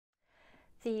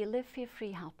The Fear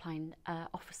Free Helpline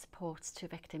offers support to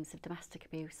victims of domestic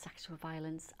abuse, sexual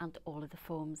violence and all of the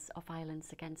forms of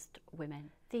violence against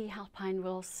women. The helpline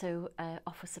will also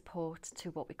offer support to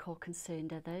what we call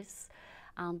concerned others,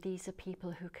 and these are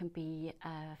people who can be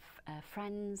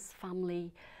friends,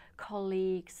 family,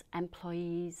 colleagues,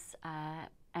 employees,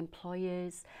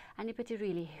 employers, anybody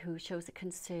really who shows a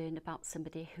concern about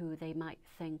somebody who they might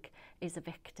think is a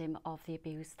victim of the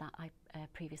abuse that I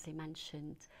previously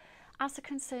mentioned. As a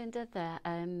concerned other,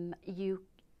 you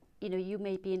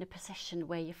may be in a position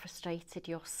where you're frustrated,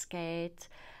 you're scared,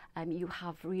 you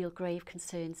have real grave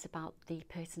concerns about the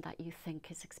person that you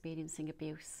think is experiencing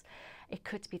abuse. It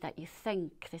could be that you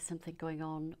think there's something going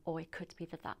on, or it could be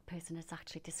that that person has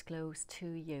actually disclosed to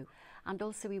you. And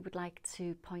also we would like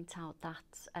to point out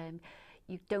that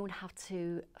you don't have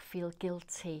to feel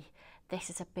guilty. This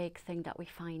is a big thing that we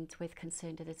find with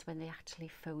concerned others when they actually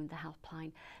phone the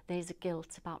helpline. There's a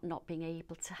guilt about not being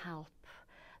able to help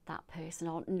that person,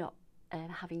 or not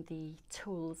having the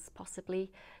tools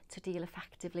possibly to deal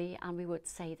effectively, and we would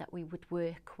say that we would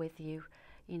work with you,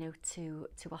 to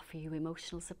offer you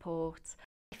emotional support.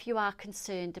 If you are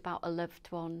concerned about a loved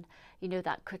one,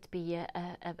 that could be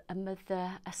a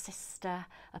mother, a sister,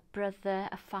 a brother,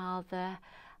 a father,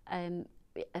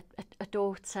 a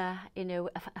daughter,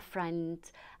 a friend,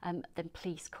 then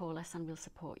please call us and we'll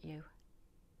support you.